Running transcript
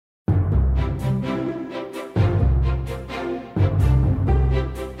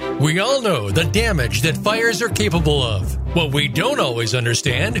We all know the damage that fires are capable of. What we don't always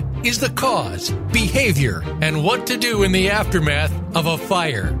understand is the cause, behavior, and what to do in the aftermath of a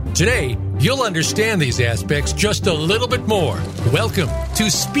fire. Today, you'll understand these aspects just a little bit more. Welcome to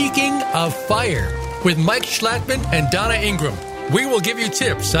Speaking of Fire with Mike Schlattman and Donna Ingram. We will give you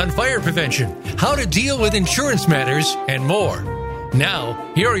tips on fire prevention, how to deal with insurance matters, and more.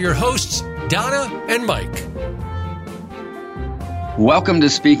 Now, here are your hosts, Donna and Mike. Welcome to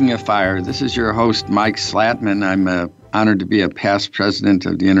Speaking of Fire. This is your host, Mike Schlattman. I'm honored to be a past president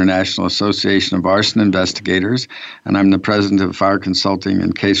of the International Association of Arson Investigators, and I'm the president of Fire Consulting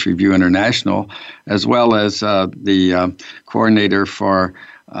and Case Review International, as well as the coordinator for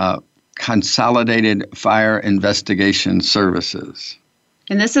Consolidated Fire Investigation Services.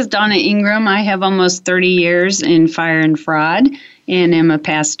 And this is Donna Ingram. I have almost 30 years in fire and fraud, and am a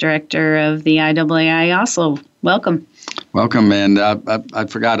past director of the IAAI Oslo. Welcome. Welcome, and I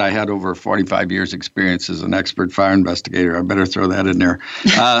forgot I had over 45 years' experience as an expert fire investigator. I better throw that in there.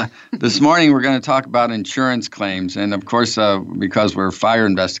 This morning, we're going to talk about insurance claims, and of course, because we're fire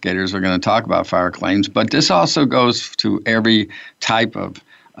investigators, we're going to talk about fire claims. But this also goes to every type of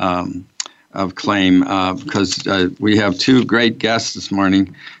claim, because we have two great guests this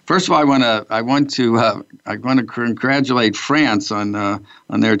morning. First of all, I want to congratulate France on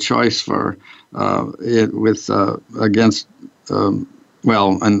their choice for against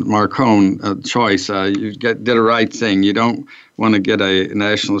Macron choice. You did a right thing. You don't want to get a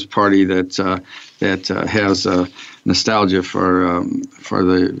nationalist party that has nostalgia for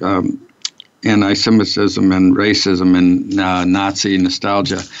the anti-Semitism and racism and Nazi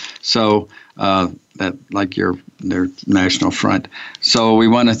nostalgia. So that like their national front. So we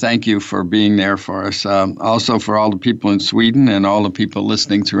want to thank you for being there for us. Also for all the people in Sweden and all the people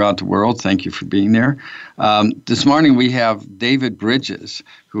listening throughout the world, thank you for being there. This morning we have David Bridges,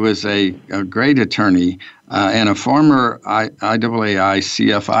 who is a great attorney and a former IAAI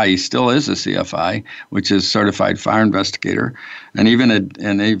CFI. He still is a CFI, which is Certified Fire Investigator, and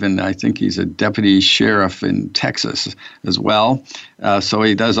even I think he's a deputy sheriff in Texas as well. So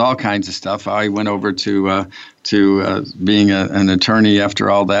he does all kinds of stuff. I went over to being an attorney after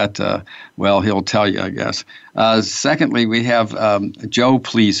all that. He'll tell you, I guess. Secondly, we have Joe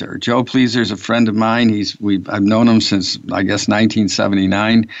Pleser. Joe Pleser is a friend of mine. I've known him since, I guess,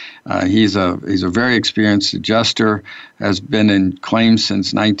 1979. He's a very experienced adjuster, has been in claims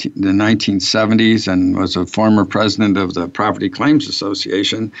since the 1970s, and was a former president of the Property Claims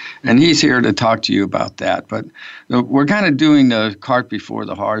Association. And he's here to talk to you about that. But we're kind of doing the cart before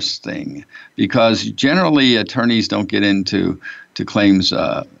the horse thing, because generally attorneys don't get into claims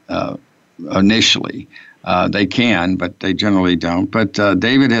initially. They can, but they generally don't. But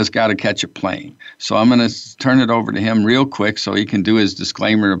David has got to catch a plane. So I'm going to turn it over to him real quick so he can do his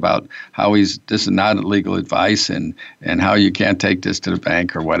disclaimer about how this is not legal advice and how you can't take this to the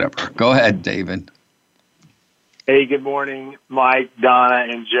bank or whatever. Go ahead, David. Hey, good morning, Mike, Donna,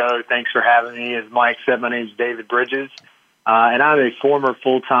 and Joe. Thanks for having me. As Mike said, my name is David Bridges, and I'm a former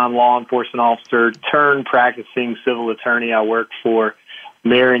full-time law enforcement officer turned practicing civil attorney. I work for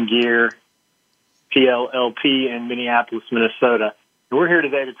Mayer & Gear, PLLP in Minneapolis, Minnesota. And we're here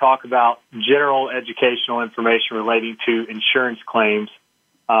today to talk about general educational information relating to insurance claims,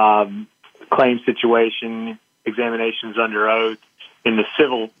 claim situation, examinations under oath in the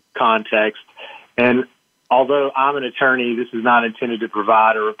civil context. And although I'm an attorney, this is not intended to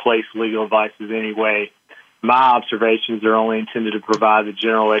provide or replace legal advice in any way. My observations are only intended to provide the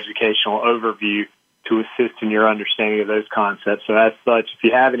general educational overview to assist in your understanding of those concepts. So as such, if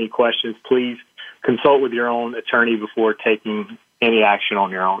you have any questions, please consult with your own attorney before taking any action on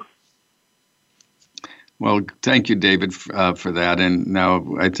your own. Well, thank you, David, for that. And now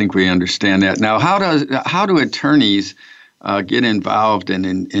I think we understand that. Now, how do attorneys get involved in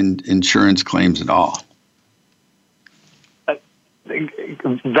insurance claims at all?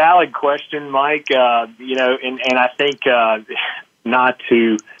 Valid question, Mike. And I think not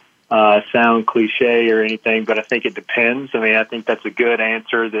to sound cliche or anything, but I think it depends. I mean, I think that's a good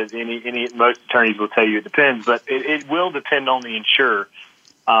answer that most attorneys will tell you it depends, but it will depend on the insurer,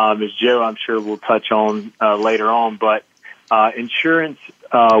 as Joe, I'm sure, will touch on later on. But insurance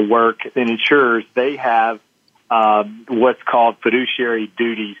work and insurers, they have what's called fiduciary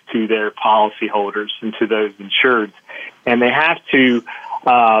duties to their policyholders and to those insureds, and they have certain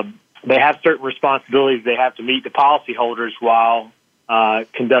responsibilities. They have to meet the policyholders while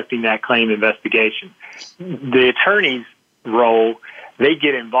conducting that claim investigation. The attorney's role, they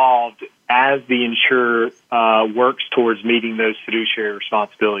get involved as the insurer works towards meeting those fiduciary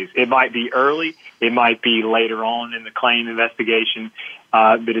responsibilities. It might be early, it might be later on in the claim investigation,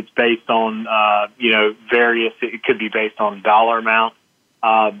 but it's based on various. It could be based on dollar amount,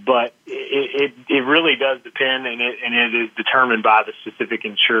 but it really does depend, and it is determined by the specific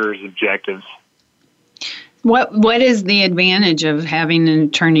insurer's objectives. What is the advantage of having an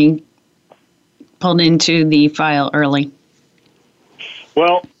attorney pulled into the file early?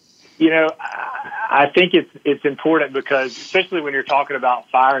 Well, I think it's important because, especially when you're talking about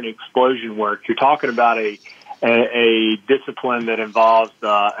fire and explosion work, you're talking about a discipline that involves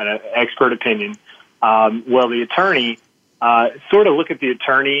an expert opinion. Well, the attorney sort of look at the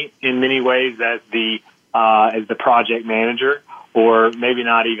attorney in many ways as the project manager, or maybe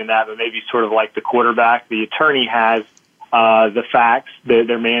not even that, but maybe sort of like the quarterback. The attorney has the facts.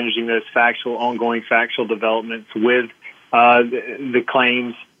 They're managing those ongoing factual developments with the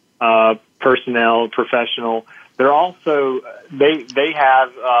claims personnel, professional. They're also they have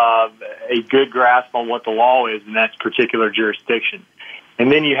a good grasp on what the law is in that particular jurisdiction.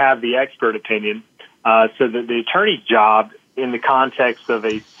 And then you have the expert opinion. So that the attorney's job in the context of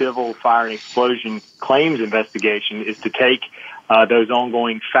a civil fire and explosion claims investigation is to take those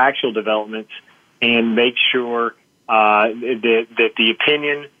ongoing factual developments and make sure that the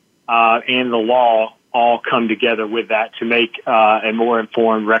opinion and the law all come together with that to make a more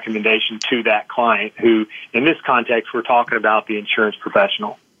informed recommendation to that client, who, in this context, we're talking about the insurance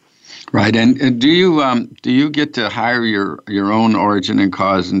professional. Right, and do you get to hire your own origin and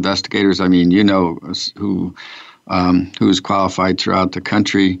cause investigators? I mean, who's qualified throughout the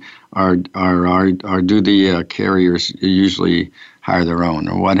country, or do the carriers usually hire their own,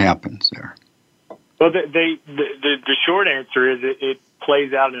 or what happens there? Well, the short answer is it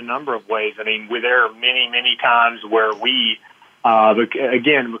plays out in a number of ways. I mean, there are many times where we,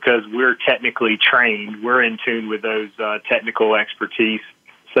 again, because we're technically trained, we're in tune with those technical expertise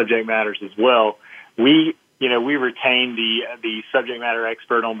subject matters as well. We retain the subject matter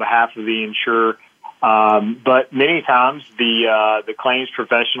expert on behalf of the insurer, but many times the claims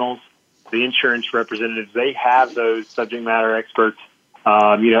professionals, the insurance representatives, they have those subject matter experts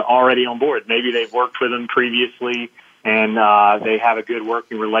already on board. Maybe they've worked with them previously, and they have a good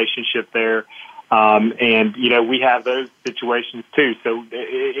working relationship there. And we have those situations too. So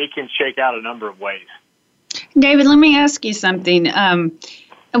it can shake out a number of ways. David, let me ask you something.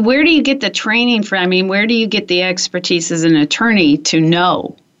 Where do you get the training from? I mean, where do you get the expertise as an attorney to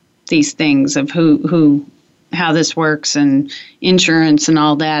know these things of how this works and insurance and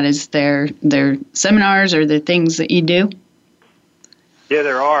all that? Is there seminars or the things that you do? Yeah,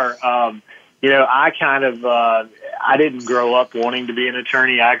 there are. I didn't grow up wanting to be an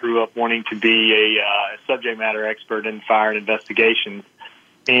attorney. I grew up wanting to be a subject matter expert in fire and investigations.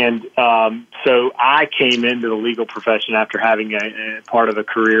 And so I came into the legal profession after having a part of a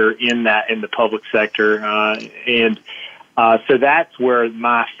career in the public sector. So that's where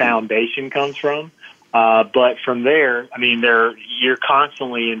my foundation comes from. But from there, I mean, you're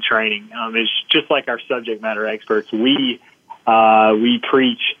constantly in training. It's just like our subject matter experts. We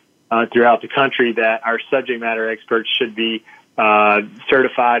preach throughout the country that our subject matter experts should be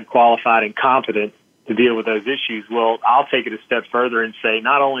certified, qualified, and competent to deal with those issues. Well, I'll take it a step further and say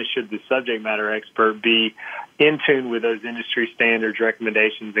not only should the subject matter expert be in tune with those industry standards,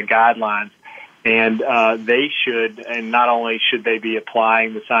 recommendations, and guidelines, and they should, and not only should they be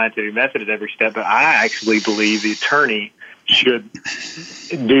applying the scientific method at every step, but I actually believe the attorney should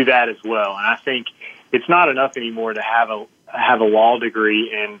do that as well. And I think it's not enough anymore to have a law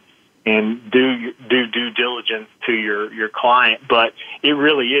degree and do due diligence to your client, but it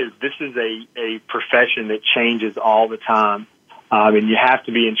really is. This is a profession that changes all the time, and you have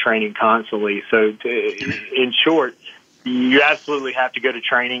to be in training constantly. So, in short, you absolutely have to go to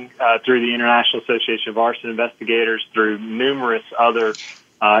training through the International Association of Arson Investigators, through numerous other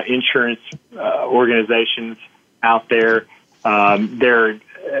insurance organizations out there. There are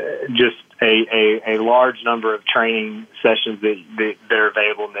just a large number of training sessions that are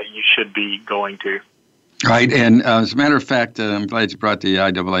available and that you should be going to. Right, and as a matter of fact, I'm glad you brought the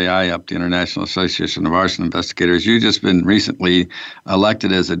IAAI up, the International Association of Arson Investigators. You've just been recently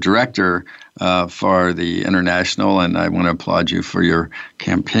elected as a director for the International, and I want to applaud you for your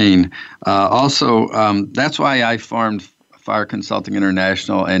campaign. Also, that's why I formed Fire Consulting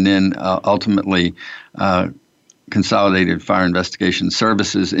International, and then ultimately Consolidated Fire Investigation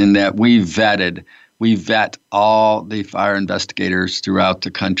Services, in that we vetted we vet all the fire investigators throughout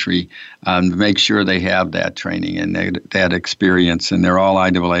the country to make sure they have that training and that experience, and they're all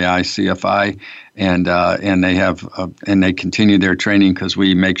IAAI, CFI, and they have and they continue their training because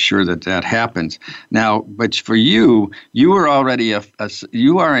we make sure that happens. Now, but for you were already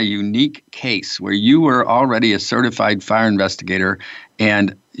you are a unique case where you were already a certified fire investigator,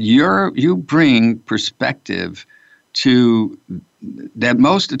 and you bring perspective to that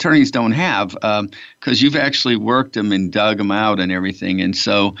most attorneys don't have, because you've actually worked them and dug them out and everything. And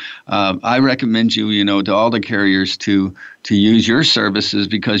so I recommend you, to all the carriers to use your services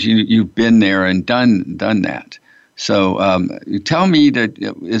because you've been there and done that. So tell me that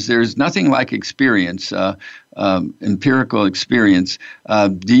there's nothing like experience, empirical experience.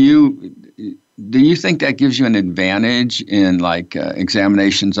 Do you think that gives you an advantage in like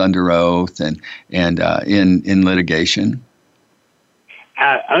examinations under oath and in litigation?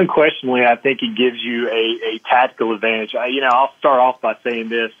 Unquestionably, I think it gives you a tactical advantage. I'll start off by saying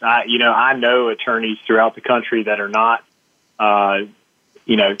this. I know attorneys throughout the country that are not,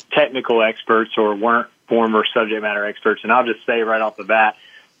 technical experts or weren't former subject matter experts. And I'll just say right off the bat,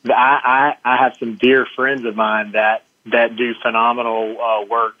 I have some dear friends of mine that do phenomenal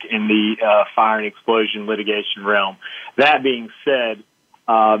work in the fire and explosion litigation realm. That being said,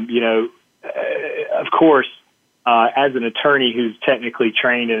 of course, as an attorney who's technically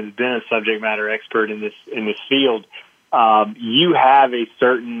trained and has been a subject matter expert in this field, you have a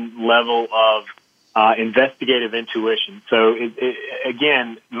certain level of investigative intuition. So,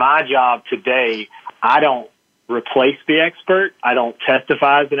 again, my job today, I don't replace the expert. I don't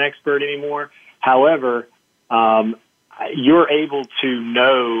testify as an expert anymore. However, you're able to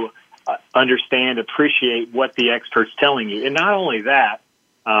know, understand, appreciate what the expert's telling you. And not only that,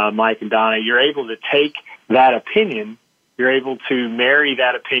 Mike and Donna, you're able to take that opinion, you're able to marry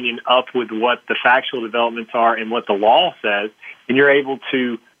that opinion up with what the factual developments are and what the law says, and you're able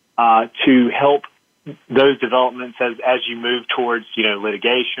to help those developments as you move towards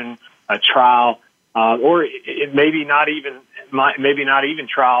litigation, a trial, or maybe not even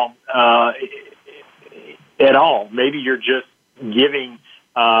trial at all. Maybe you're just giving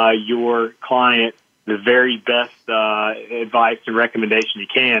your client the very best advice and recommendation you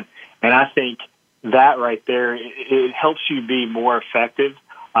can. And I think that right there, it helps you be more effective.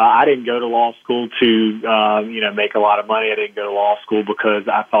 I didn't go to law school to make a lot of money. I didn't go to law school because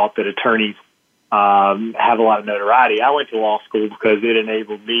I thought that attorneys have a lot of notoriety. I went to law school because it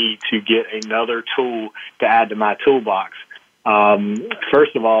enabled me to get another tool to add to my toolbox.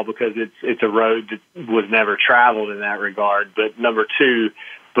 First of all, because it's a road that was never traveled in that regard. But number two,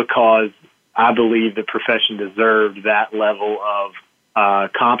 because I believe the profession deserved that level of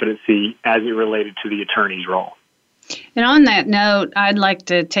competency as it related to the attorney's role. And on that note, I'd like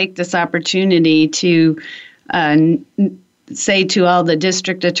to take this opportunity to say to all the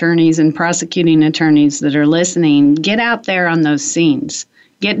district attorneys and prosecuting attorneys that are listening, get out there on those scenes,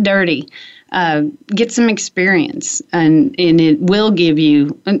 get dirty. Get some experience, and it will give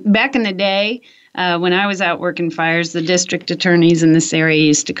you. Back in the day, when I was out working fires, the district attorneys in this area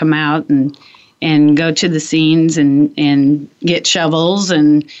used to come out and go to the scenes and get shovels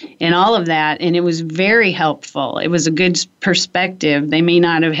and all of that, and it was very helpful. It was a good perspective. They may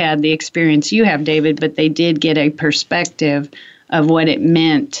not have had the experience you have, David, but they did get a perspective of what it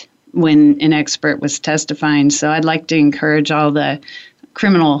meant when an expert was testifying. So I'd like to encourage all the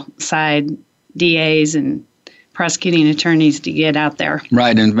criminal side DAs and prosecuting attorneys to get out there. Right.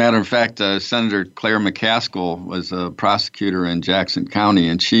 And as a matter of fact, Senator Claire McCaskill was a prosecutor in Jackson County,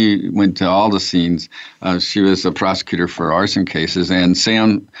 and she went to all the scenes. She was a prosecutor for arson cases. And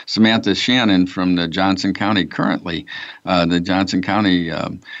Samantha Shannon from the Johnson County, currently the Johnson County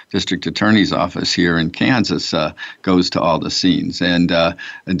District Attorney's Office here in Kansas, goes to all the scenes. And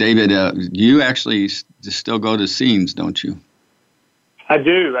David, you actually still go to scenes, don't you? I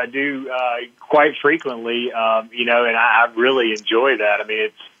do quite frequently, and I really enjoy that. I mean,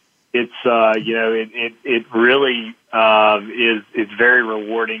 it really is very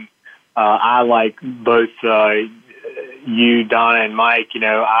rewarding. I like both you, Donna, and Mike.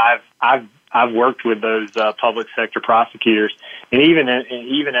 I've worked with those public sector prosecutors, and even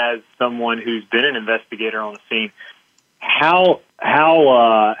as someone who's been an investigator on the scene, how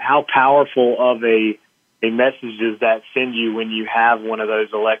powerful of a message does that send you when you have one of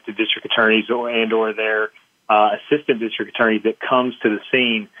those elected district attorneys or their assistant district attorneys that comes to the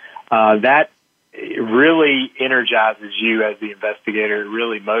scene? That really energizes you as the investigator. It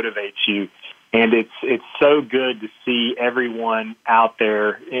really motivates you, and it's so good to see everyone out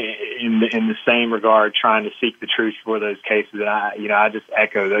there in the same regard, trying to seek the truth for those cases. And I just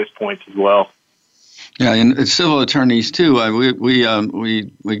echo those points as well. Yeah, and civil attorneys too.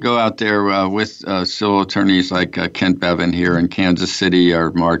 We go out there with civil attorneys like Kent Bevan here in Kansas City,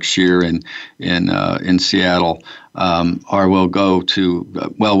 or Mark Shear in Seattle, or we'll go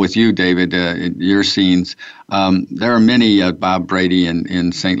to with you, David, your scenes. There are many Bob Brady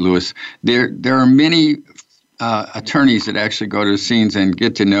in St. Louis. There are many attorneys that actually go to the scenes and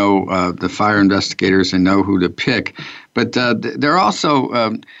get to know the fire investigators and know who to pick. But there are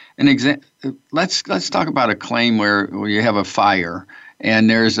also let's talk about a claim where you have a fire and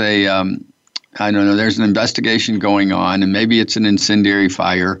there's there's an investigation going on, and maybe it's an incendiary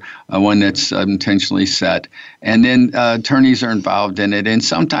fire, one that's intentionally set, and then attorneys are involved in it, and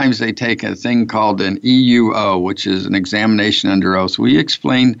sometimes they take a thing called an EUO, which is an examination under oath. Will you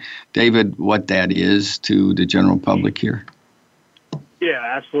explain, David, what that is to the general public here? Yeah,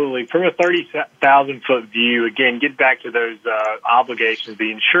 absolutely. From a 30,000-foot view, again, get back to those obligations.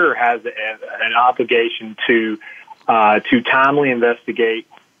 The insurer has an obligation to timely investigate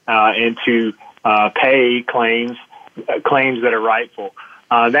and to pay claims that are rightful.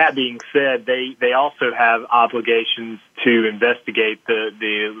 That being said, they also have obligations to investigate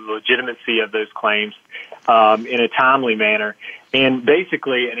the legitimacy of those claims in a timely manner. And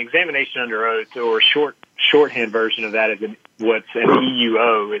basically, an examination under oath, or shorthand version of that, is what's an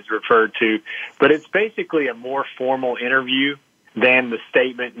EUO is referred to. But it's basically a more formal interview than the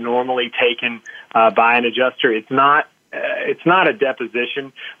statement normally taken by an adjuster. It's not a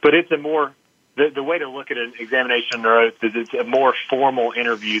deposition, but it's a more the way to look at an examination under oath is it's a more formal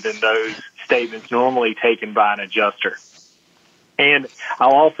interview than those statements normally taken by an adjuster. And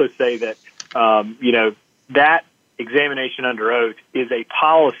I'll also say that that examination under oath is a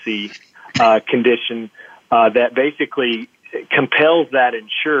policy condition that basically compels that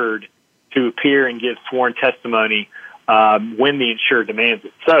insured to appear and give sworn testimony when the insured demands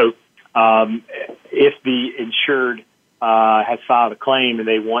it. So if the insured has filed a claim and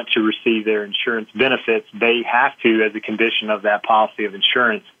they want to receive their insurance benefits, they have to, as a condition of that policy of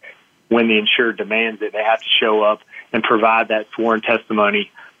insurance, when the insured demands it, they have to show up and provide that sworn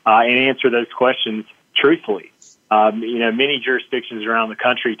testimony and answer those questions truthfully. Many jurisdictions around the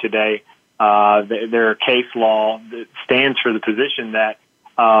country today, there are case law that stands for the position that,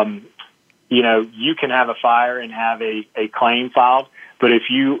 you can have a fire and have a claim filed, but if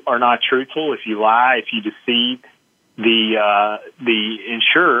you are not truthful, if you lie, if you deceive the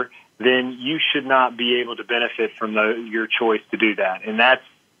insurer, then you should not be able to benefit from your choice to do that. And that's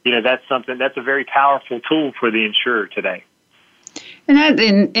a very powerful tool for the insurer today.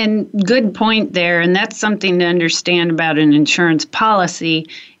 And good point there. And that's something to understand about an insurance policy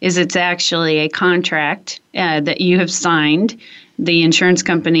is it's actually a contract that you have signed. The insurance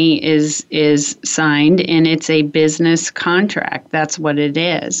company is signed, and it's a business contract. That's what it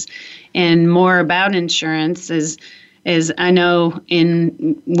is. And more about insurance is I know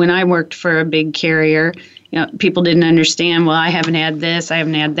when I worked for a big carrier, people didn't understand, well, I haven't had this, I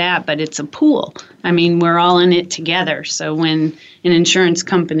haven't had that, but it's a pool. I mean, we're all in it together. So when an insurance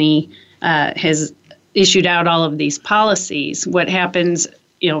company has issued out all of these policies, what happens,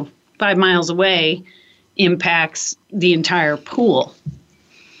 5 miles away impacts the entire pool.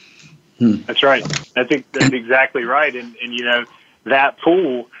 That's right. I think that's exactly right. And that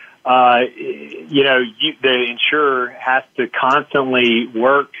pool, the insurer has to constantly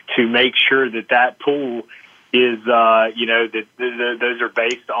work to make sure that pool is, that those are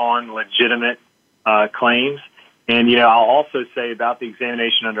based on legitimate claims. And, I'll also say about the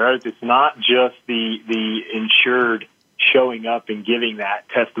examination under oath, it's not just the insured showing up and giving that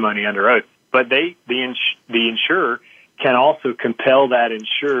testimony under oath, but the insurer can also compel that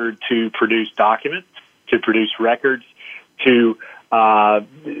insured to produce documents, to produce records, to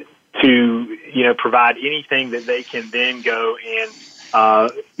provide anything that they can then go and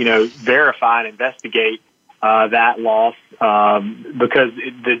verify and investigate that loss, because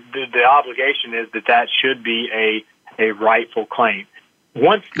the obligation is that should be a rightful claim.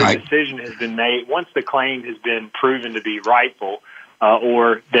 Once the decision has been made, once the claim has been proven to be rightful,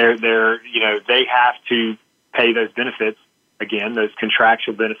 or they have to pay those benefits, again, those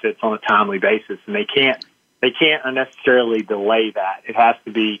contractual benefits, on a timely basis, and they can't unnecessarily delay that. It has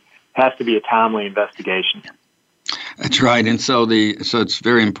to be a timely investigation. That's right, and so it's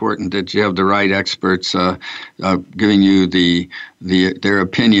very important that you have the right experts giving you their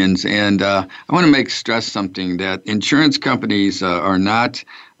opinions. And I want to stress something, that insurance companies are not,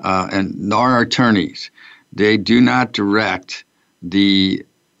 and nor are attorneys. They do not direct the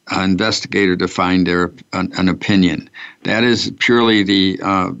investigator to find an opinion. That is purely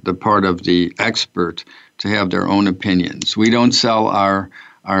the part of the expert to have their own opinions. We don't sell our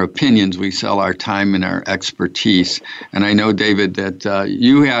our opinions. We sell our time and our expertise. And I know, David, that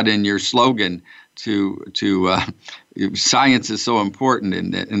you had in your slogan to science is so important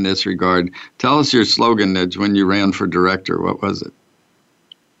in this regard. Tell us your slogan that when you ran for director. What was it?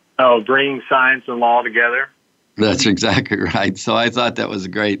 Oh, bringing science and law together. That's exactly right. So I thought that was a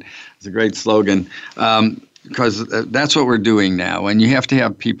great slogan, because that's what we're doing now. And you have to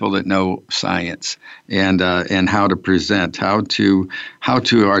have people that know science and how to present, how to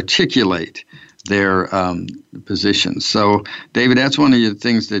articulate their positions. So, David, that's one of the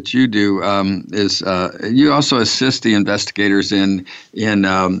things that you do. Is you also assist the investigators in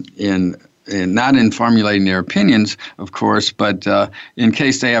not in formulating their opinions, of course, but in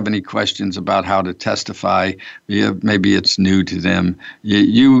case they have any questions about how to testify, maybe it's new to them.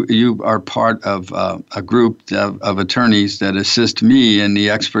 You are part of a group of attorneys that assist me in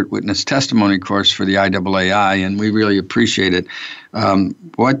the expert witness testimony course for the IAAI, and we really appreciate it.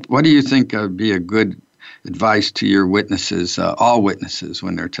 What do you think would be a good advice to your witnesses, all witnesses,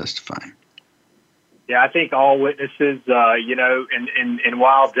 when they're testifying? Yeah, I think all witnesses, in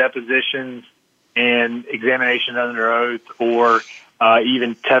while depositions and examination under oath, or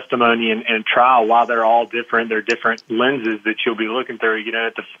even testimony and trial, while they're all different, they're different lenses that you'll be looking through.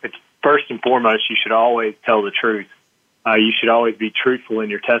 It's first and foremost, you should always tell the truth. You should always be truthful in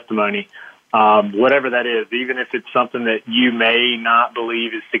your testimony, whatever that is, even if it's something that you may not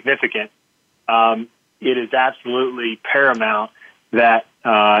believe is significant. It is absolutely paramount that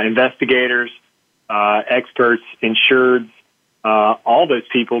investigators, experts, insureds, all those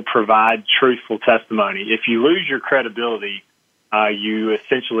people provide truthful testimony. If you lose your credibility, you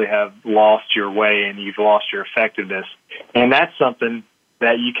essentially have lost your way and you've lost your effectiveness. And that's something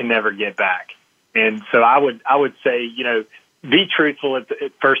that you can never get back. And so I would say, be truthful at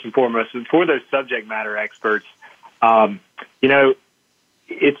first and foremost. And for those subject matter experts,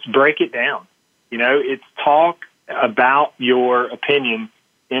 it's break it down. It's talk about your opinion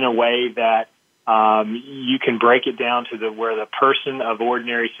in a way that you can break it down to where the person of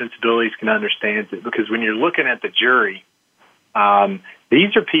ordinary sensibilities can understand it. Because when you're looking at the jury,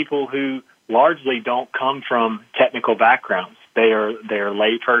 these are people who largely don't come from technical backgrounds. They are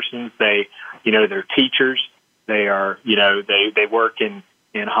lay persons. They're teachers. They are, they work in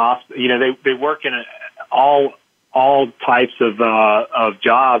hospital. They work in all types of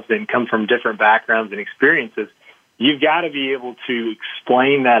jobs and come from different backgrounds and experiences. You've got to be able to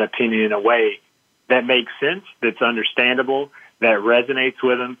explain that opinion in a way that makes sense, that's understandable, that resonates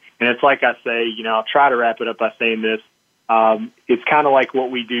with them. And it's like I say, I'll try to wrap it up by saying this. It's kind of like what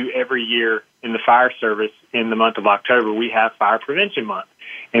we do every year in the fire service in the month of October. We have Fire Prevention Month.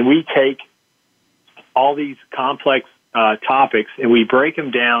 And we take all these complex topics and we break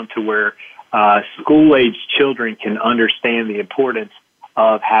them down to where school-aged children can understand the importance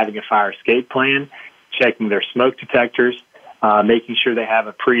of having a fire escape plan, checking their smoke detectors, making sure they have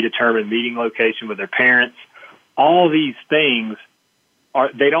a predetermined meeting location with their parents. All these things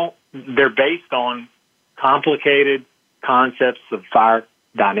they're based on complicated concepts of fire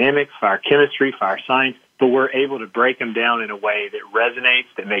dynamics, fire chemistry, fire science, but we're able to break them down in a way that resonates,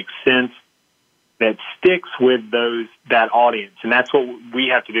 that makes sense, that sticks with that audience. And that's what we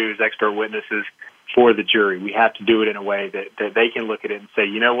have to do as expert witnesses for the jury. We have to do it in a way that they can look at it and say,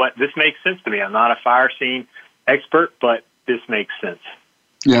 you know what, this makes sense to me. I'm not a fire scene expert, but this makes sense.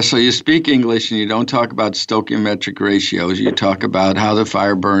 Yeah, so you speak English and you don't talk about stoichiometric ratios. You talk about how the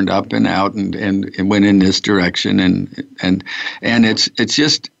fire burned up and out and went in this direction, and it's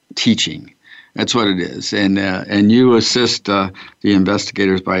just teaching. That's what it is, and you assist the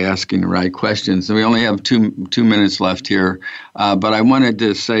investigators by asking the right questions. And we only have two minutes left here, but I wanted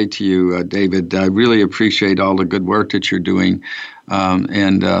to say to you, David, I really appreciate all the good work that you're doing, I'm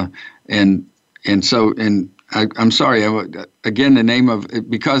sorry. Again, the name of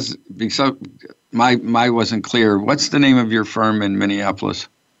because my wasn't clear. What's the name of your firm in Minneapolis?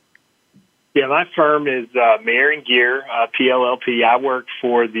 Yeah, my firm is Mayer & Gear, PLLP. I work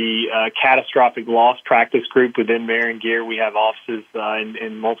for the catastrophic loss practice group within Mayer & Gear. We have offices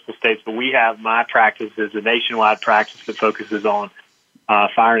in multiple states, but my practice is a nationwide practice that focuses on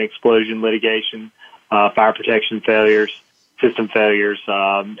fire and explosion litigation, fire protection failures, system failures,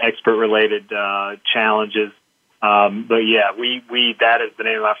 expert-related challenges. But yeah, that is the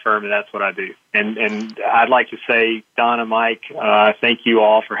name of my firm, and that's what I do. And I'd like to say, Donna, Mike, thank you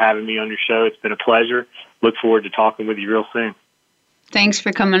all for having me on your show. It's been a pleasure. Look forward to talking with you real soon. Thanks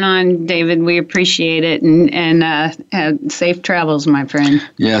for coming on, David. We appreciate it, and safe travels, my friend.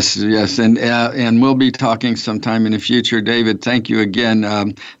 Yes, and we'll be talking sometime in the future. David, thank you again.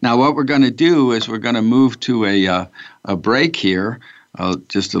 Now, what we're going to do is we're going to move to a break here.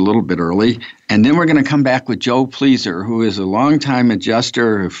 just a little bit early. And then we're going to come back with Joe Pleser, who is a longtime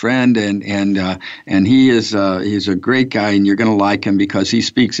adjuster, a friend, and he's a great guy, and you're going to like him because he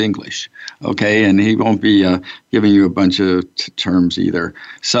speaks English, okay? And he won't be giving you a bunch of terms either.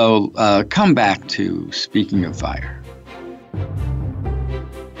 So come back to Speaking of Fire.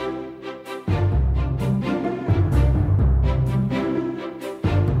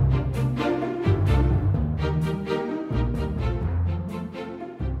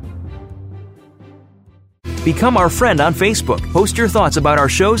 Become our friend on Facebook. Post your thoughts about our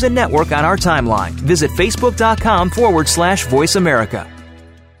shows and network on our timeline. Visit facebook.com/Voice America.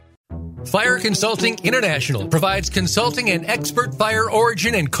 Fire Consulting International provides consulting and expert fire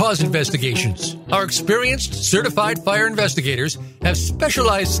origin and cause investigations. Our experienced, certified fire investigators have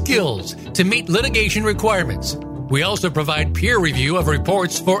specialized skills to meet litigation requirements. We also provide peer review of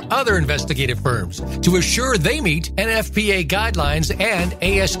reports for other investigative firms to assure they meet NFPA guidelines and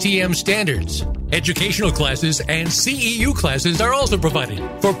ASTM standards. Educational classes and CEU classes are also provided.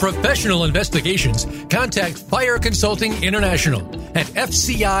 For professional investigations, contact Fire Consulting International at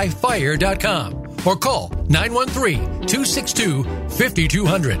fcifire.com or call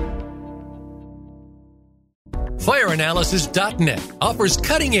 913-262-5200. FireAnalysis.net offers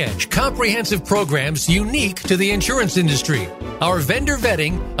cutting-edge, comprehensive programs unique to the insurance industry. Our vendor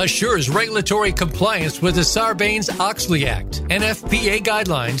vetting assures regulatory compliance with the Sarbanes-Oxley Act, NFPA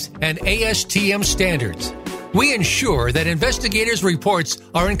guidelines, and ASTM standards. We ensure that investigators' reports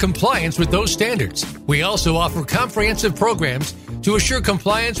are in compliance with those standards. We also offer comprehensive programs to assure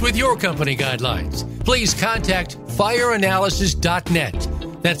compliance with your company guidelines. Please contact FireAnalysis.net.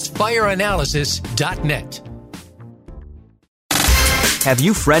 That's FireAnalysis.net. Have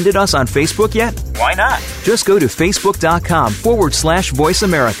you friended us on Facebook yet? Why not? Just go to facebook.com/Voice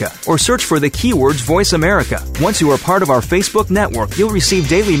America or search for the keywords Voice America. Once you are part of our Facebook network, you'll receive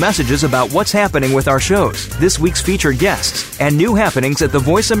daily messages about what's happening with our shows, this week's featured guests, and new happenings at the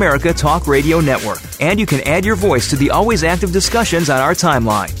Voice America Talk Radio Network. And you can add your voice to the always active discussions on our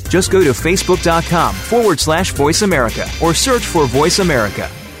timeline. Just go to facebook.com/Voice America or search for Voice America.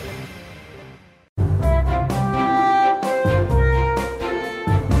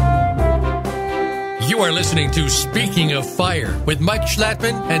 You are listening to Speaking of Fire with Mike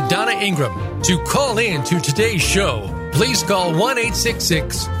Schlattman and Donna Ingram. To call in to today's show, please call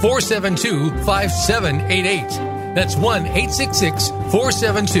 1-866-472-5788. That's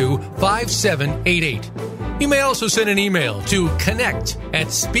 1-866-472-5788. You may also send an email to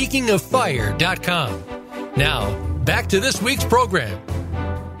connect@speakingoffire.com. Now, back to this week's program.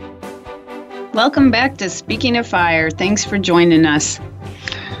 Welcome back to Speaking of Fire. Thanks for joining us.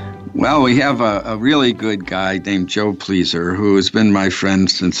 Well, we have a really good guy named Joe Pleser, who has been my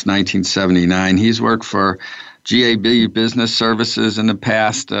friend since 1979. He's worked for GAB Business Services in the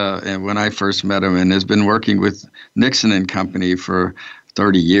past, and when I first met him, and has been working with Nixon and Company for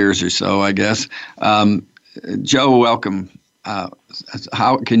 30 years or so, I guess. Joe, welcome.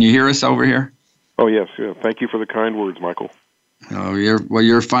 How can you hear us over here? Oh, yes. Yeah. Thank you for the kind words, Michael. Oh,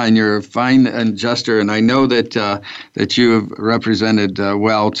 you're fine. You're a fine adjuster, and I know that you have represented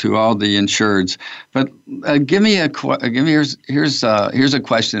well to all the insureds. But here's a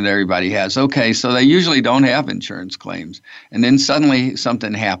question that everybody has. Okay, so they usually don't have insurance claims, and then suddenly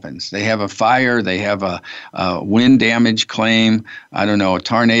something happens. They have a fire. They have a wind damage claim. I don't know. A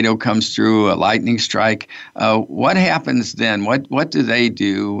tornado comes through. A lightning strike. What happens then? What do they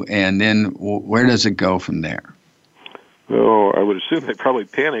do? And then where does it go from there? Well, I would assume they probably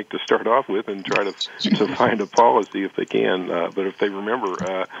panic to start off with and try to find a policy if they can. But if they remember,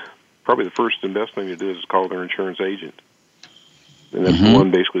 probably the first and best thing to do is call their insurance agent. And that's the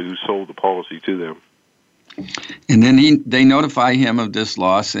one basically who sold the policy to them. And then they notify him of this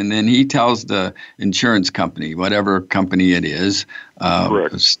loss, and then he tells the insurance company, whatever company it is.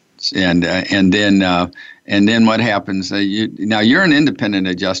 Correct. And then what happens? Now you're an independent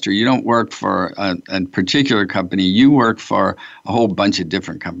adjuster. You don't work for a particular company. You work for a whole bunch of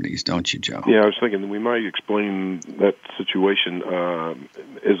different companies, don't you, Joe? Yeah, I was thinking we might explain that situation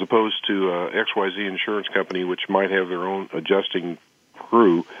as opposed to XYZ insurance company, which might have their own adjusting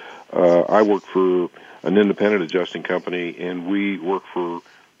crew. I work for an independent adjusting company, and we work for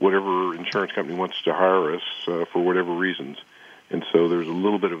whatever insurance company wants to hire us for whatever reasons. And so there's a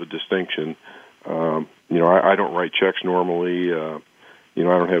little bit of a distinction. I don't write checks normally. I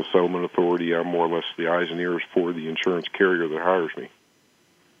don't have settlement authority. I'm more or less the eyes and ears for the insurance carrier that hires me.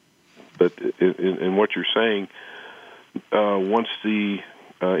 But in what you're saying, once the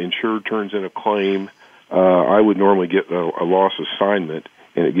insured turns in a claim, I would normally get a loss assignment,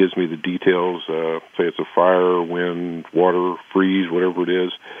 and it gives me the details. Say it's a fire, wind, water, freeze, whatever it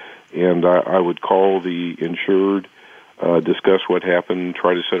is, and I would call the insured, discuss what happened,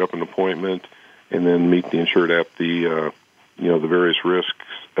 try to set up an appointment, and then meet the insured at the the various risks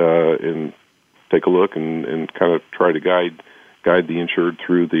and take a look and kind of try to guide the insured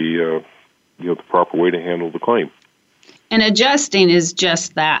through the the proper way to handle the claim. And adjusting is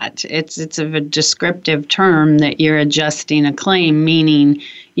just that. It's a descriptive term that you're adjusting a claim, meaning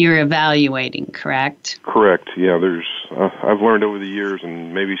you're evaluating, correct? Correct. Yeah, there's I've learned over the years,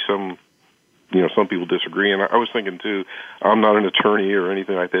 and maybe some people disagree. And I was thinking too, I'm not an attorney or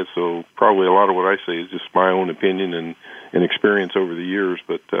anything like that, so probably a lot of what I say is just my own opinion and experience over the years.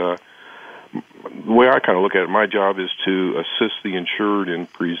 But the way I kind of look at it, my job is to assist the insured in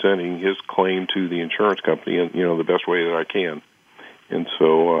presenting his claim to the insurance company in the best way that I can. And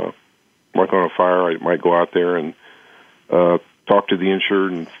so, like on a fire, I might go out there and talk to the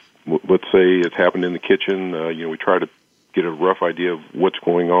insured, and let's say it's happened in the kitchen. We try to get a rough idea of what's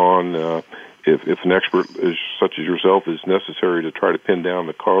going on. If an expert such as yourself is necessary to try to pin down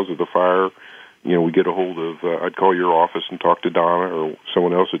the cause of the fire, we get a hold of, I'd call your office and talk to Donna or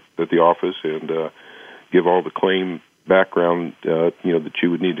someone else at the office and give all the claim background, that you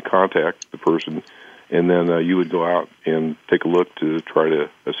would need to contact the person. And then you would go out and take a look to try to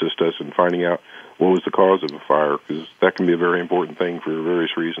assist us in finding out what was the cause of the fire, because that can be a very important thing for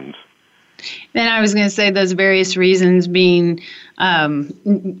various reasons. And I was going to say those various reasons being,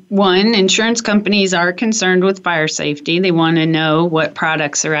 one, insurance companies are concerned with fire safety. They want to know what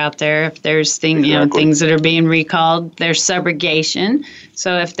products are out there. If there's things that are being recalled, there's subrogation.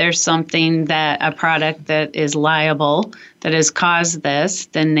 So if there's something a product that is liable that has caused this,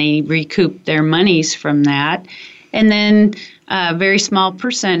 then they recoup their monies from that. And then a very small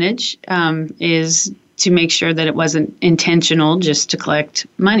percentage is to make sure that it wasn't intentional just to collect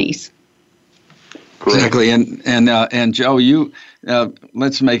monies. Exactly, and Joe, you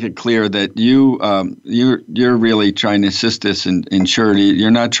let's make it clear that you're really trying to assist this insured. You're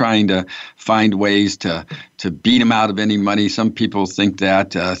not trying to find ways to beat them out of any money. Some people think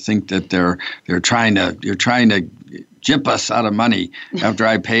that you're trying to jip us out of money after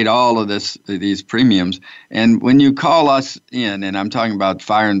I paid all of these premiums. And when you call us in, and I'm talking about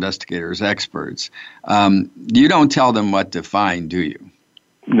fire investigators, experts, you don't tell them what to find, do you?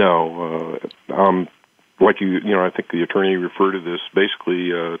 No, like I think the attorney referred to this. Basically,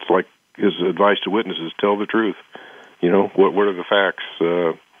 it's like his advice to witnesses: tell the truth. What are the facts?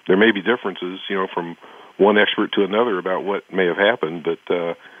 There may be differences, from one expert to another about what may have happened,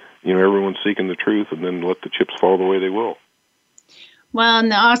 but everyone's seeking the truth, and then let the chips fall the way they will. Well,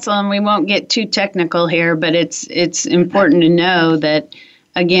 and also, we won't get too technical here, but it's important to know that,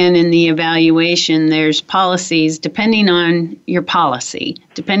 again, in the evaluation, there's policies depending on the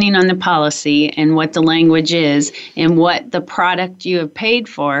policy and what the language is and what the product you have paid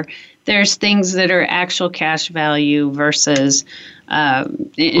for. There's things that are actual cash value versus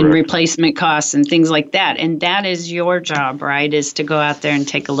in replacement costs and things like that. And that is your job, right, is to go out there and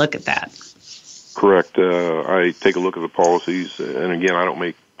take a look at that. Correct. I take a look at the policies. And again, I don't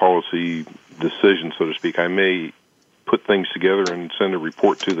make policy decisions, so to speak. I may put things together and send a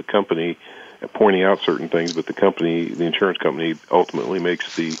report to the company pointing out certain things, but the insurance company ultimately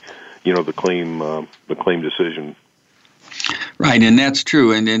makes the claim decision. Right, and that's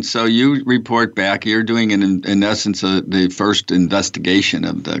true. And so you report back. You're doing, in essence, the first investigation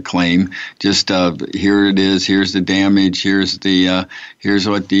of the claim. Just here it is. Here's the damage. Here's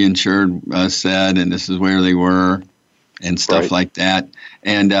what the insured said, and this is where they were, and stuff like that.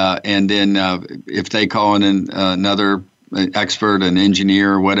 And then if they call in another expert, an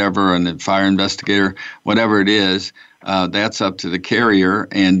engineer, whatever, and a fire investigator, whatever it is, that's up to the carrier,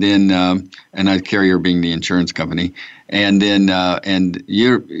 and then and the carrier being the insurance company, and then and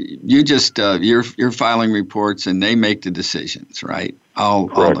you're filing reports, and they make the decisions, right? All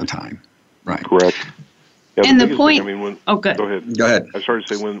the time, right? Correct. Yeah, and the point. Good. Go ahead. Go ahead. I started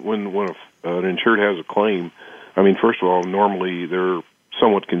to say when an insured has a claim, first of all, normally they're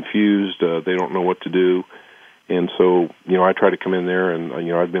somewhat confused. They don't know what to do. And so, I try to come in there and,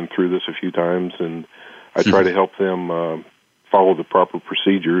 I've been through this a few times, and I try to help them follow the proper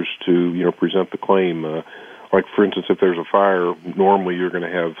procedures to, present the claim. Like, for instance, if there's a fire, normally you're going to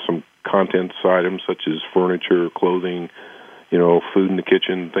have some contents items such as furniture, clothing, food in the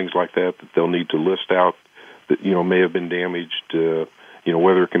kitchen, things like that they'll need to list out that, may have been damaged,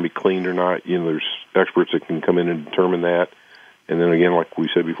 whether it can be cleaned or not. There's experts that can come in and determine that. And then again, like we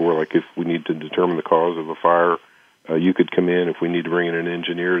said before, like if we need to determine the cause of a fire, you could come in if we need to bring in an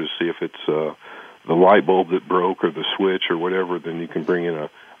engineer to see if it's the light bulb that broke or the switch or whatever, then you can bring in an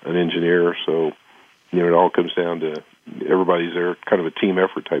engineer. So, it all comes down to everybody's there, kind of a team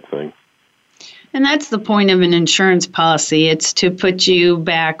effort type thing. And that's the point of an insurance policy. It's to put you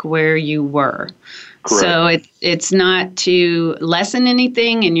back where you were. Correct. So it's not to lessen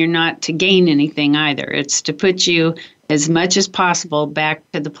anything, and you're not to gain anything either. It's to put you as much as possible back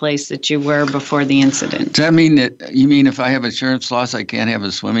to the place that you were before the incident. Does that mean that you mean if I have insurance loss, I can't have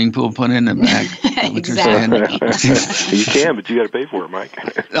a swimming pool put in the back? Exactly. You can, but you got to pay for it, Mike.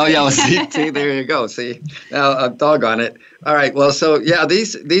 Oh yeah, well, see, there you go. See, now I'm doggone it. All right, well, so yeah,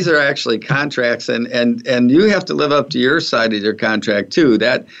 these are actually contracts, and you have to live up to your side of your contract too.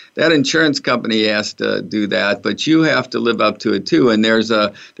 That insurance company has to do that, but you have to live up to it too. And there's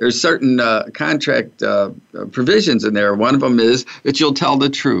certain contract provisions in there. One of them is that you'll tell the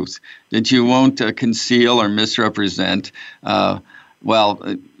truth, that you won't conceal or misrepresent.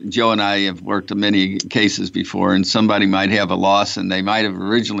 Joe and I have worked in many cases before, and somebody might have a loss, and they might have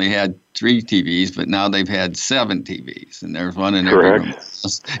originally had 3 TVs, but now they've had 7 TVs, and there's one in every room.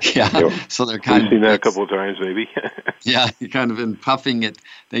 Yeah, yep. So they're kind of seen that a couple of times, maybe. Yeah, you kind of been puffing it.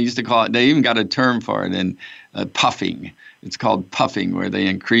 They used to call it. They even got a term for it in puffing. It's called puffing, where they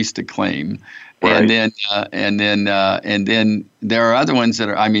increase the claim. Right. And then there are other ones that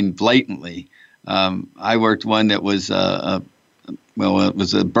are, blatantly. I worked one that was it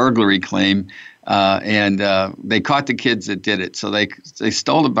was a burglary claim, and they caught the kids that did it. So they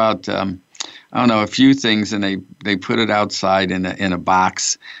stole about a few things, and they put it outside in a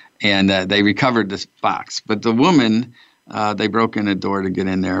box, and they recovered this box. But the woman, they broke in a door to get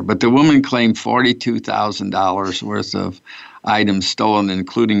in there. But the woman claimed $42,000 worth of items stolen,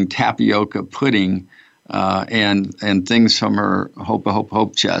 including tapioca pudding and things from her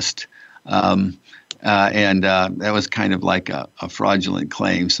hope chest. And that was kind of like a fraudulent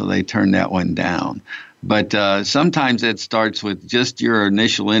claim, so they turned that one down. But sometimes it starts with just your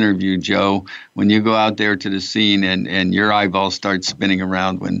initial interview, Joe, when you go out there to the scene and your eyeballs start spinning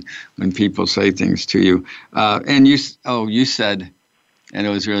around when people say things to you. And you said, and it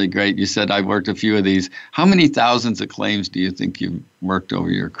was really great, you said, I've worked a few of these. How many thousands of claims do you think you've worked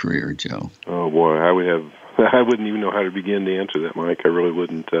over your career, Joe? Oh, boy, I wouldn't even know how to begin to answer that, Mike. I really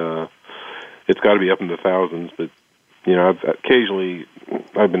wouldn't. It's got to be up in the thousands, but I've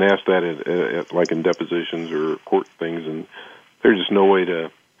been asked that at like in depositions or court things, and there's just no way to,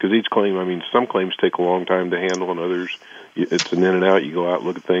 because each claim, some claims take a long time to handle, and others, it's an in and out. You go out,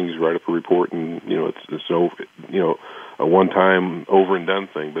 look at things, write up a report, and it's a one-time over and done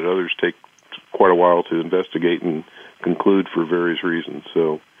thing. But others take quite a while to investigate and conclude for various reasons.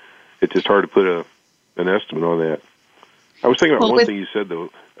 So it's just hard to put an estimate on that. I was thinking about one thing you said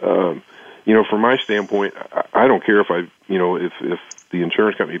though. From my standpoint, I don't care if if the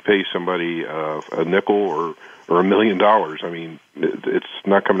insurance company pays somebody a nickel or $1 million. It's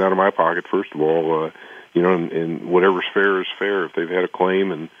not coming out of my pocket, first of all. And whatever's fair is fair. If they've had a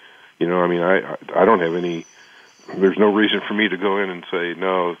claim, and I don't have any. There's no reason for me to go in and say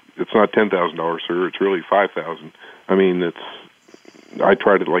no. It's not $10,000, sir. It's really $5,000. I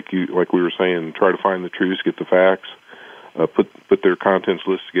try to like we were saying, try to find the truth, get the facts. Put their contents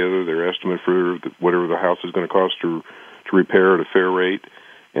list together, their estimate for whatever the house is going to cost to repair at a fair rate,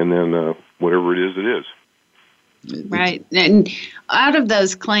 and then whatever it is. Right. And out of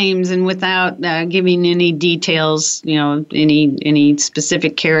those claims, and without giving any details, any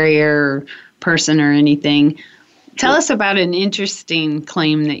specific carrier or person or anything, tell us about an interesting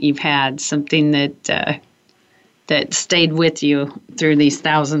claim that you've had, something that stayed with you through these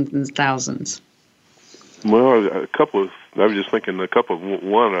thousands and thousands. Well, I was just thinking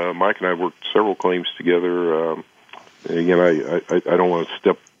one, Mike and I worked several claims together. Again, I don't want to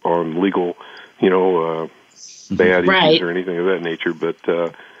step on legal, bad issues or anything of that nature, but,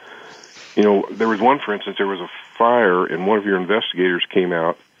 there was one, for instance, there was a fire, and one of your investigators came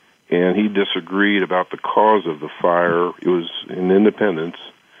out, and he disagreed about the cause of the fire. It was in Independence,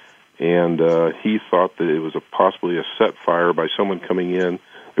 and he thought that it was possibly a set fire by someone coming in.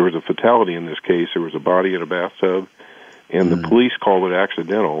 There was a fatality in this case. There was a body in a bathtub, and the police called it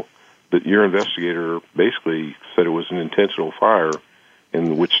accidental, but your investigator basically said it was an intentional fire,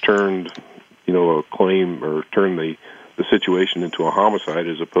 and which turned, a claim or turned the situation into a homicide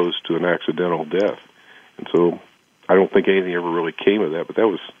as opposed to an accidental death. And so I don't think anything ever really came of that, but that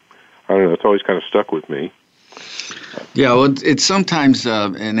was, I don't know, it's always kind of stuck with me. Yeah, well, it's sometimes,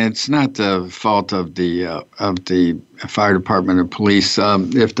 and it's not the fault of the fire department or police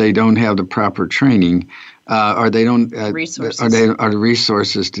if they don't have the proper training. or they don't resources. are the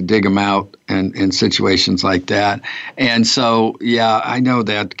resources to dig them out and in situations like that. And so, yeah, I know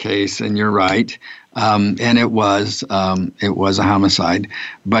that case, and you're right. And it was a homicide,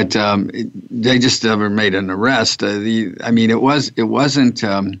 but they just never made an arrest. It wasn't.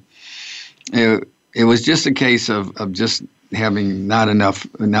 It was just a case of just having not enough.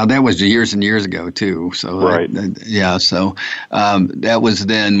 Now that was years and years ago too. So right. So that was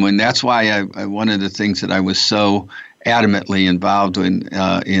then when. That's why one of the things that I was so adamantly involved in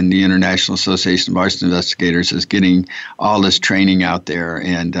the International Association of Arson Investigators is getting all this training out there,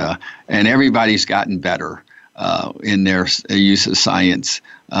 and everybody's gotten better in their use of science.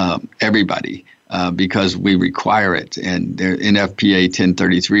 Everybody. Because we require it, and NFPA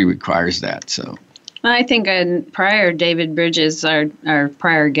 1033 requires that. So, well, I think prior David Bridges, our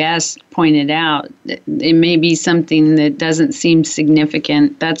prior guest, pointed out that it may be something that doesn't seem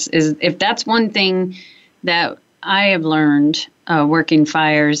significant. If that's one thing that I have learned working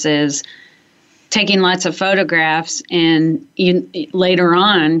fires is taking lots of photographs and later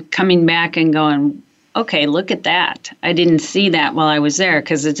on coming back and going, okay, look at that. I didn't see that while I was there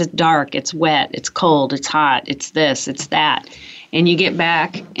because it's dark, it's wet, it's cold, it's hot, it's this, it's that. And you get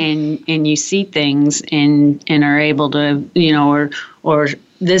back and you see things and are able to, or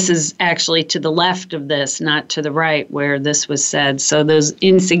this is actually to the left of this, not to the right where this was said. So those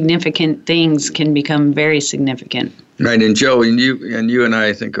insignificant things can become very significant. Right, and Joe, and you and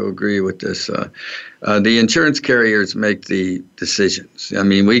I think will agree with this. The insurance carriers make the decisions. I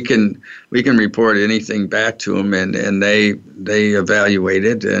mean, we can report anything back to them, and they evaluate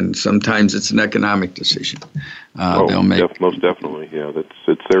it, and sometimes it's an economic decision. They'll make most definitely. Yeah,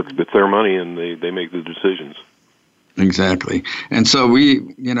 it's their money, and they make the decisions. Exactly, and so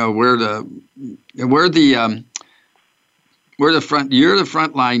we're the front. You're the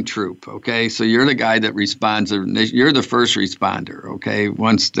frontline troop, okay? So you're the guy that responds. You're the first responder, okay?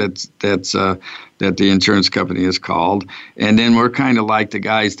 Once that the insurance company is called, and then we're kind of like the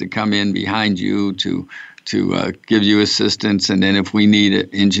guys that come in behind you to give you assistance, and then if we need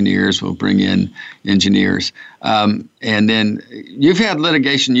engineers, we'll bring in engineers. And then you've had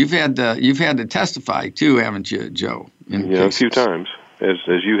litigation. You've had to testify too, haven't you, Joe? Yeah, a few times. As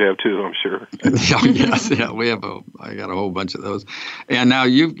you have too, I'm sure. Yes, we have. I got a whole bunch of those. And now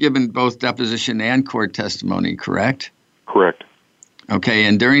you've given both deposition and court testimony, correct? Correct. Okay,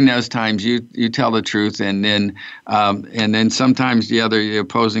 and during those times, you tell the truth, and then sometimes the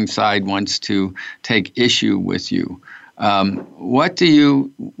opposing side wants to take issue with you. What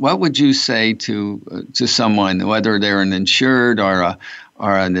would you say to someone, whether they're an insured or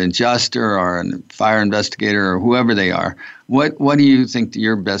an adjuster or a fire investigator or whoever they are? What do you think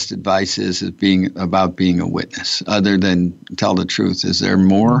your best advice is about being a witness, other than tell the truth? Is there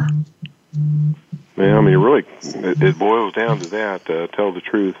more? Yeah, I mean, really, it boils down to that. Tell the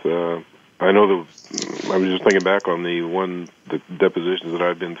truth. I know I was just thinking back on the depositions that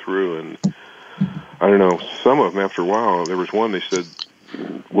I've been through, and I don't know, some of them after a while, there was one they said,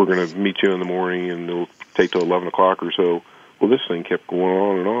 we're going to meet you in the morning and it'll take till 11 o'clock or so. Well, this thing kept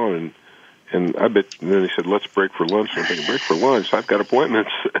going on, and I bet, and then they said, let's break for lunch. And I'm thinking, break for lunch? I've got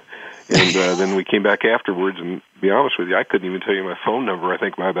appointments. And then we came back afterwards, and to be honest with you, I couldn't even tell you my phone number, I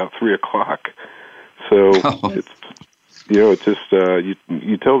think, by about 3 o'clock. So it's just,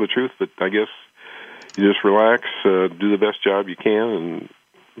 you tell the truth, but I guess you just relax, do the best job you can, and,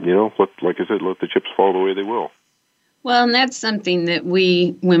 like I said, let the chips fall the way they will. Well, and that's something that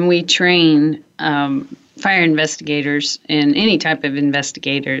when we train fire investigators and any type of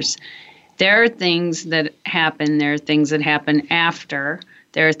investigators, there are things that happen. There are things that happen after.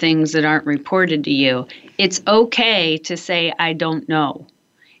 There are things that aren't reported to you. It's okay to say, I don't know.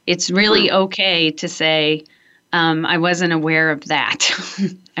 It's really okay to say, I wasn't aware of that.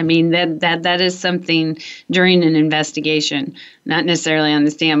 I mean, that is something during an investigation, not necessarily on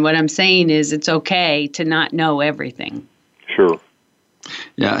the stand. What I'm saying is it's okay to not know everything. Sure.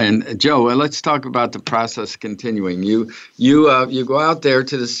 Yeah, and Joe, let's talk about the process continuing. You go out there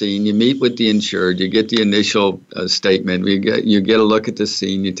to the scene, you meet with the insured, you get the initial statement, you get a look at the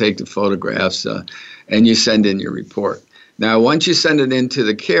scene, you take the photographs, and you send in your report. Now, once you send it into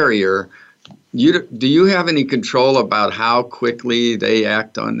the carrier, do you have any control about how quickly they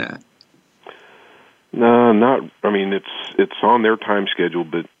act on that? No, not. I mean, it's on their time schedule,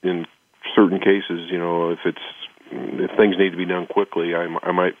 but in certain cases, if things need to be done quickly,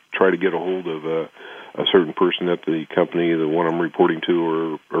 I might try to get a hold of a certain person at the company, the one I'm reporting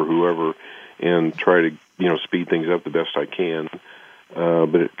to, or whoever, and try to speed things up the best I can.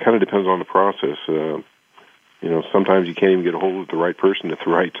 But it kind of depends on the process. Sometimes you can't even get a hold of the right person at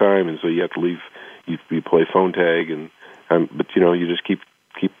the right time, and so you have to leave you play phone tag, but you just keep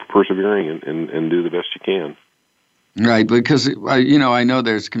persevering and do the best you can. Right, because I know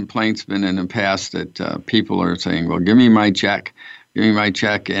there's complaints been in the past that people are saying, "Well, give me my check,"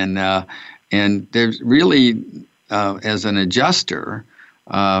 and there's really as an adjuster,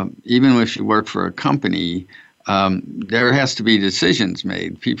 even if you work for a company, there has to be decisions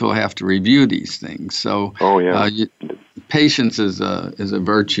made. People have to review these things. So, patience is a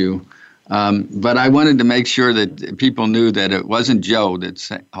virtue. But I wanted to make sure that people knew that it wasn't Joe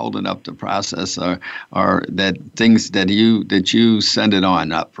that's holding up the process, or that things that you send it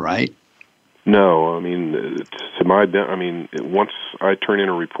on up, right? No, I mean, once I turn in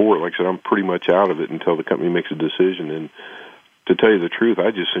a report, like I said, I'm pretty much out of it until the company makes a decision. And to tell you the truth,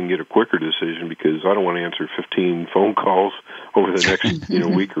 I just can get a quicker decision because I don't want to answer 15 phone calls over the next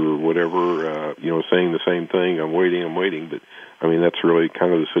week or whatever, saying the same thing. I'm waiting. But I mean, that's really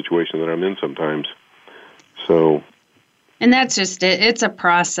kind of the situation that I'm in sometimes. So. And that's just it. It's a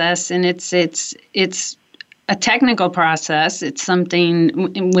process, and it's a technical process. It's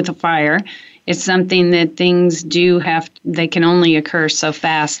something with a fire. It's something that things they can only occur so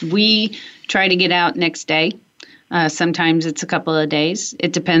fast. We try to get out next day. Sometimes it's a couple of days.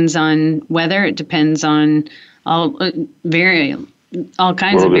 It depends on weather. It depends on all kinds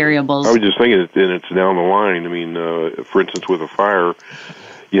of variables. I was just thinking, it's down the line. I mean, for instance, with a fire,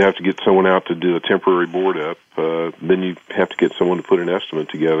 you have to get someone out to do a temporary board up. Then you have to get someone to put an estimate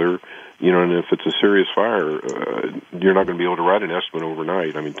together. And if it's a serious fire, you're not going to be able to write an estimate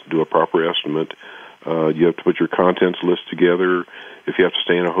overnight. I mean, to do a proper estimate, you have to put your contents list together. If you have to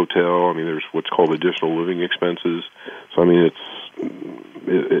stay in a hotel, I mean, there's what's called additional living expenses. So, I mean,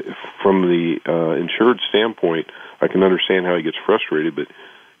 from the insured standpoint, I can understand how he gets frustrated, but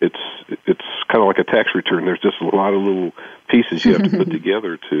it's kind of like a tax return. There's just a lot of little pieces you have to put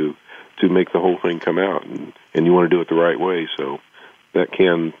together to make the whole thing come out, and you want to do it the right way. So that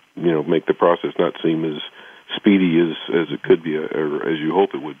can make the process not seem as speedy as it could be, or as you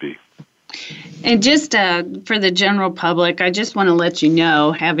hope it would be. And just for the general public, I just want to let you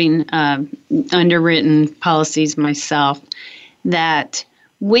know, having underwritten policies myself, that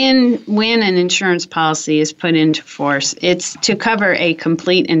when an insurance policy is put into force, it's to cover a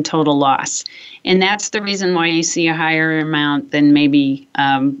complete and total loss. And that's the reason why you see a higher amount than maybe,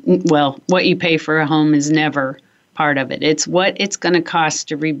 what you pay for a home is never part of it. It's what it's going to cost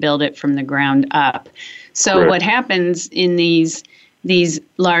to rebuild it from the ground up. So Correct. What happens in these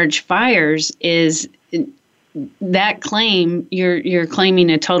large fires is that claim, you're claiming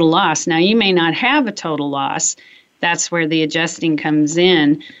a total loss. Now, you may not have a total loss. That's where the adjusting comes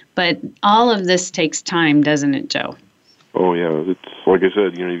in. But all of this takes time, doesn't it, Joe? Oh, yeah. It's like I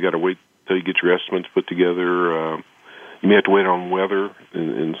said, you've got to wait till you get your estimates put together. You may have to wait on weather.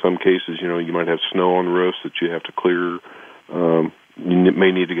 In some cases, you might have snow on the roofs that you have to clear. You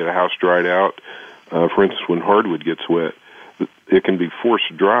may need to get a house dried out. For instance, when hardwood gets wet, it can be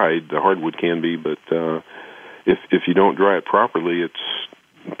forced dried. The hardwood can be, but if you don't dry it properly,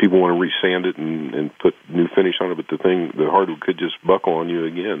 people want to re-sand it and put new finish on it. But the hardwood could just buckle on you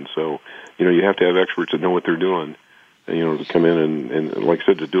again. So you have to have experts that know what they're doing. To come in and like I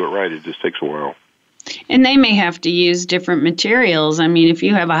said, to do it right, it just takes a while. And they may have to use different materials. I mean, if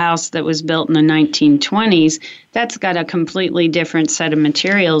you have a house that was built in the 1920s, that's got a completely different set of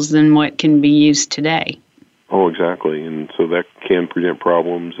materials than what can be used today. Oh, exactly. And so that can present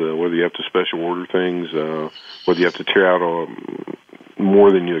problems, whether you have to special order things, whether you have to tear out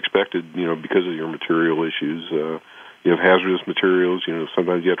more than you expected, because of your material issues. You have hazardous materials,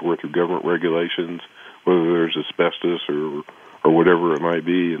 sometimes you have to work through government regulations, whether there's asbestos or whatever it might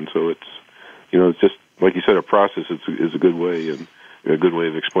be. And so it's just, like you said, a process is a good way, and a good way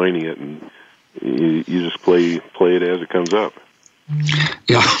of explaining it, and you just play it as it comes up.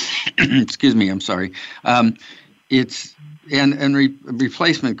 Yeah, excuse me. I'm sorry. It's and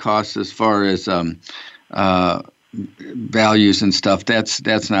replacement costs as far as values and stuff.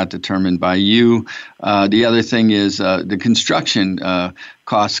 That's not determined by you. The other thing is the construction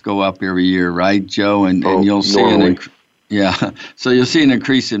costs go up every year, right, Joe? And you'll see so you'll see an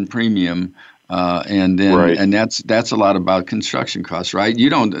increase in premium. And then, right. And that's a lot about construction costs, right? You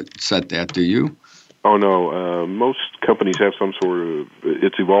don't set that, do you? Oh no, most companies have some sort of.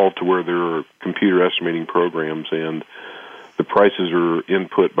 It's evolved to where there are computer estimating programs, and the prices are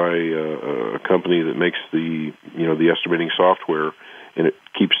input by a company that makes the estimating software, and it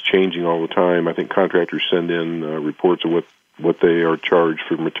keeps changing all the time. I think contractors send in reports of what they are charged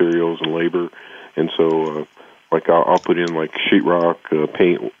for materials and labor, and so. Like I'll put in like sheetrock,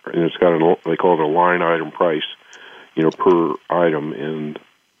 paint, and it's got they call it a line item price, per item, and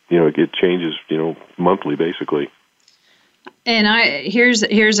it changes, monthly basically. And here's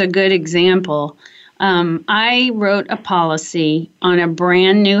a good example. I wrote a policy on a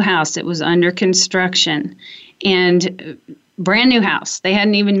brand new house. It was under construction, and brand new house. They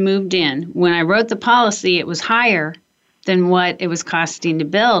hadn't even moved in. When I wrote the policy, it was higher than what it was costing to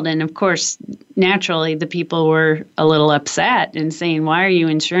build. And of course, naturally, the people were a little upset and saying, why are you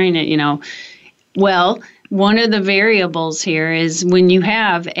insuring it? Well, one of the variables here is when you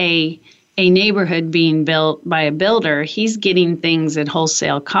have a neighborhood being built by a builder, he's getting things at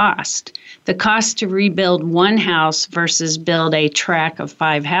wholesale cost. The cost to rebuild one house versus build a tract of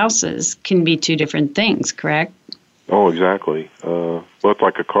 5 houses can be two different things, correct? Oh, exactly. Well, it's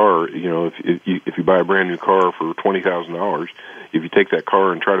like a car. If you buy a brand new car for $20,000, if you take that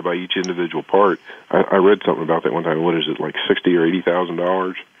car and try to buy each individual part, I read something about that one time. What is it, like $60,000 or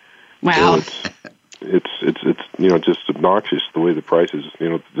 $80,000? Wow. So it's just obnoxious the way the prices,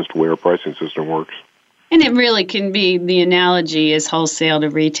 just the way our pricing system works. And it really can be, the analogy is wholesale to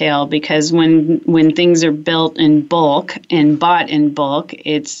retail, because when things are built in bulk and bought in bulk,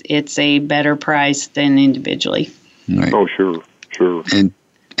 it's a better price than individually. Right. Oh, sure.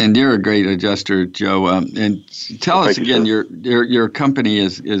 And you're a great adjuster, Joe. And tell us again, your company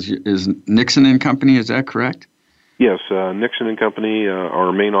is Nixon and Company. Is that correct? Yes, Nixon and Company.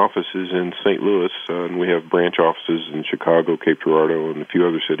 Our main office is in St. Louis, and we have branch offices in Chicago, Cape Girardeau, and a few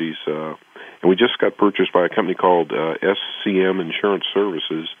other cities. And we just got purchased by a company called SCM Insurance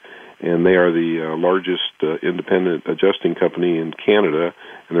Services, and they are the largest independent adjusting company in Canada,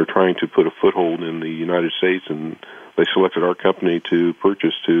 and they're trying to put a foothold in the United States, and they selected our company to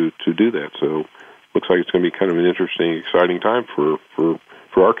purchase to do that. So looks like it's going to be kind of an interesting, exciting time for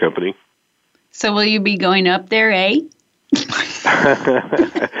our company. So will you be going up there, eh?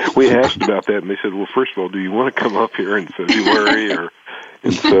 We asked about that, and they said, well, first of all, do you want to come up here in February?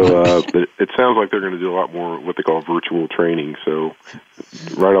 And so but it sounds like they're going to do a lot more what they call virtual training. So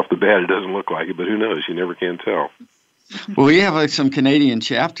right off the bat, it doesn't look like it, but who knows? You never can tell. Well, we have some Canadian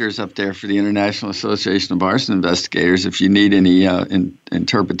chapters up there for the International Association of Arson Investigators. If you need any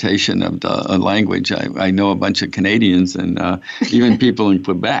interpretation of the language, I know a bunch of Canadians and even people in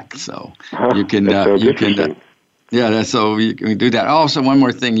Quebec. So you can so you can do that. Also, one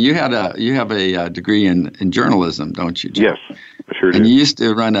more thing, you have a degree in journalism, don't you, Jim? Yes, I sure do. And you used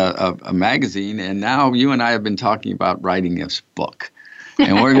to run a magazine, and now you and I have been talking about writing this book.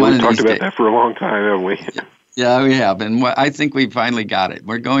 And we've talked about that for a long time, haven't we? Yeah, we have, and I think we finally got it.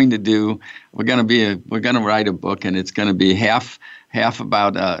 We're going to write a book, and it's going to be half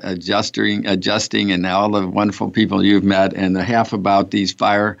about adjusting, and all the wonderful people you've met, and the half about these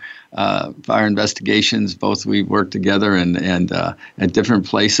fire investigations. Both we work together and at different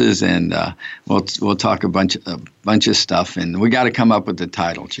places, and we'll talk a bunch of stuff, and we got to come up with the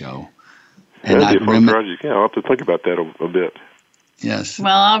title, Joe. And that'd be a fun project. Yeah, I'll have to think about that a bit. Yes.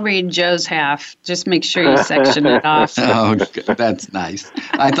 Well, I'll read Joe's half. Just make sure you section it off. Oh, that's nice.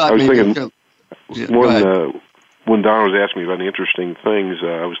 I thought thinking when Donna was asking me about the interesting things,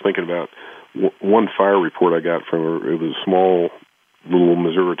 I was thinking about one fire report I got from her. It was a small little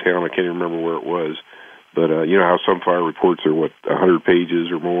Missouri town. I can't even remember where it was. But you know how some fire reports are, 100 pages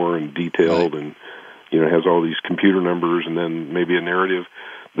or more and detailed, right. And it has all these computer numbers and then maybe a narrative.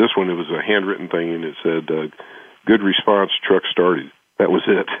 This one, it was a handwritten thing, and it said, good response, truck started. That was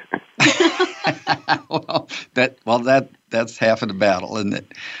it. That's half of the battle, isn't it?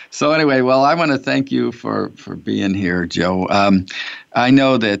 So anyway, I want to thank you for being here, Joe. I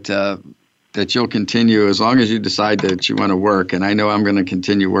know that you'll continue as long as you decide that you want to work, and I know I'm going to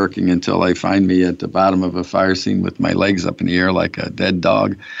continue working until they find me at the bottom of a fire scene with my legs up in the air like a dead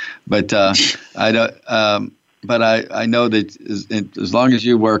dog. But I don't. But I know that as long as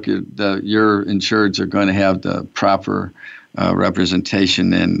you work, your insureds are going to have the proper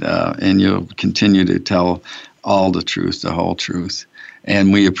representation, and you'll continue to tell all the truth, the whole truth.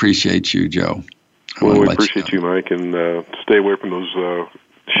 And we appreciate you, Joe. Well, we appreciate you, Mike, and stay away from those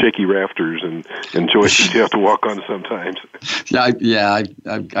shaky rafters and joists you have to walk on sometimes.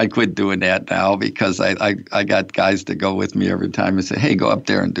 I quit doing that now because I got guys to go with me every time and say, hey, go up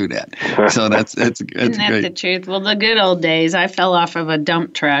there and do that. So that's Isn't that great. The truth? Well, the good old days, I fell off of a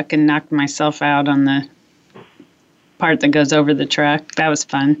dump truck and knocked myself out on the part that goes over the truck. That was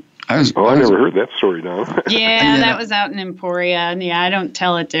fun. I never heard that story now. Yeah, that was out in Emporia. And I don't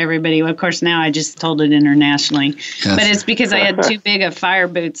tell it to everybody. Of course, now I just told it internationally. Yes. But it's because I had too big of fire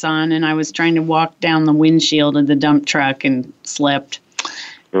boots on, and I was trying to walk down the windshield of the dump truck and slipped.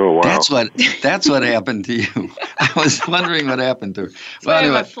 Oh, wow. That's what happened to you. I was wondering what happened to her. Well, I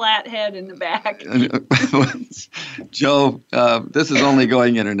have a flat head in the back. Joe, this is only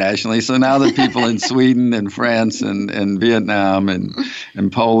going internationally. So now the people in Sweden and France and Vietnam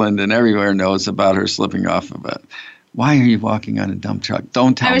and Poland and everywhere knows about her slipping off of it. Why are you walking on a dump truck?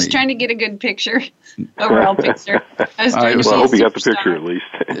 Don't tell me. I was trying to get a good picture, overall picture. I was I hope you got the picture at least.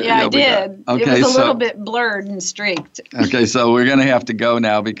 Yeah, I did. Okay, it was a little bit blurred and streaked. Okay, so we're going to have to go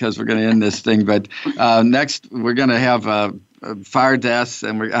now because we're going to end this thing. But next, we're going to have fire deaths,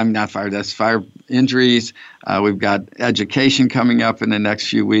 and fire injuries. We've got education coming up in the next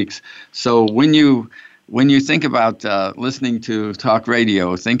few weeks. So when you think about listening to talk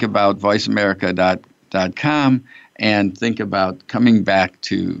radio, think about voiceamerica.com. And think about coming back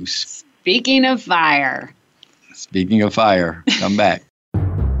to... Speaking of fire. Speaking of fire, come back.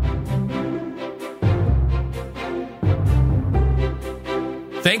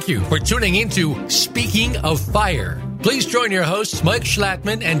 Thank you for tuning into Speaking of Fire. Please join your hosts, Mike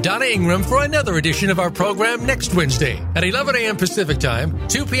Schlattman and Donna Ingram, for another edition of our program next Wednesday at 11 a.m. Pacific Time,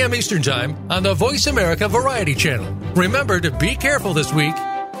 2 p.m. Eastern Time on the Voice America Variety Channel. Remember to be careful this week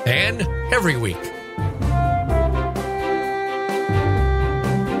and every week.